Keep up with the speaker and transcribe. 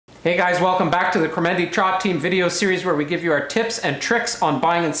Hey guys, welcome back to the Kormendy Trott Team video series where we give you our tips and tricks on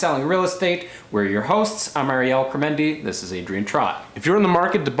buying and selling real estate. We're your hosts. I'm Ariel Kormendy. This is Adrian Trott. If you're in the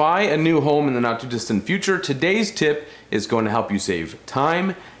market to buy a new home in the not too distant future, today's tip is going to help you save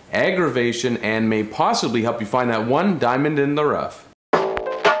time, aggravation, and may possibly help you find that one diamond in the rough.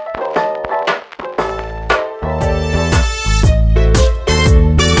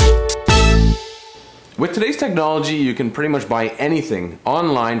 With today's technology, you can pretty much buy anything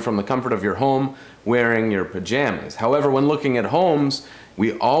online from the comfort of your home wearing your pajamas. However, when looking at homes,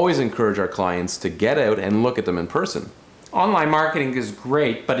 we always encourage our clients to get out and look at them in person. Online marketing is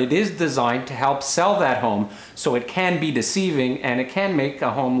great, but it is designed to help sell that home, so it can be deceiving and it can make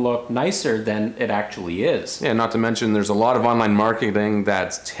a home look nicer than it actually is. Yeah, not to mention there's a lot of online marketing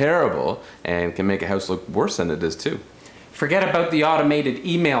that's terrible and can make a house look worse than it is too. Forget about the automated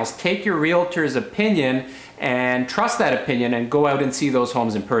emails. Take your realtor's opinion and trust that opinion and go out and see those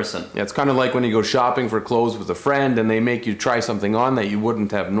homes in person. Yeah, it's kind of like when you go shopping for clothes with a friend and they make you try something on that you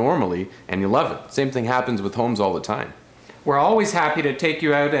wouldn't have normally and you love it. Same thing happens with homes all the time. We're always happy to take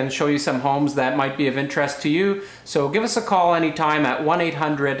you out and show you some homes that might be of interest to you. So give us a call anytime at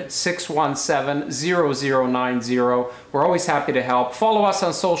 1-800-617-0090. We're always happy to help. Follow us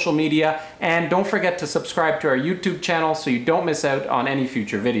on social media and don't forget to subscribe to our YouTube channel so you don't miss out on any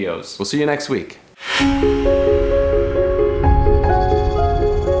future videos. We'll see you next week.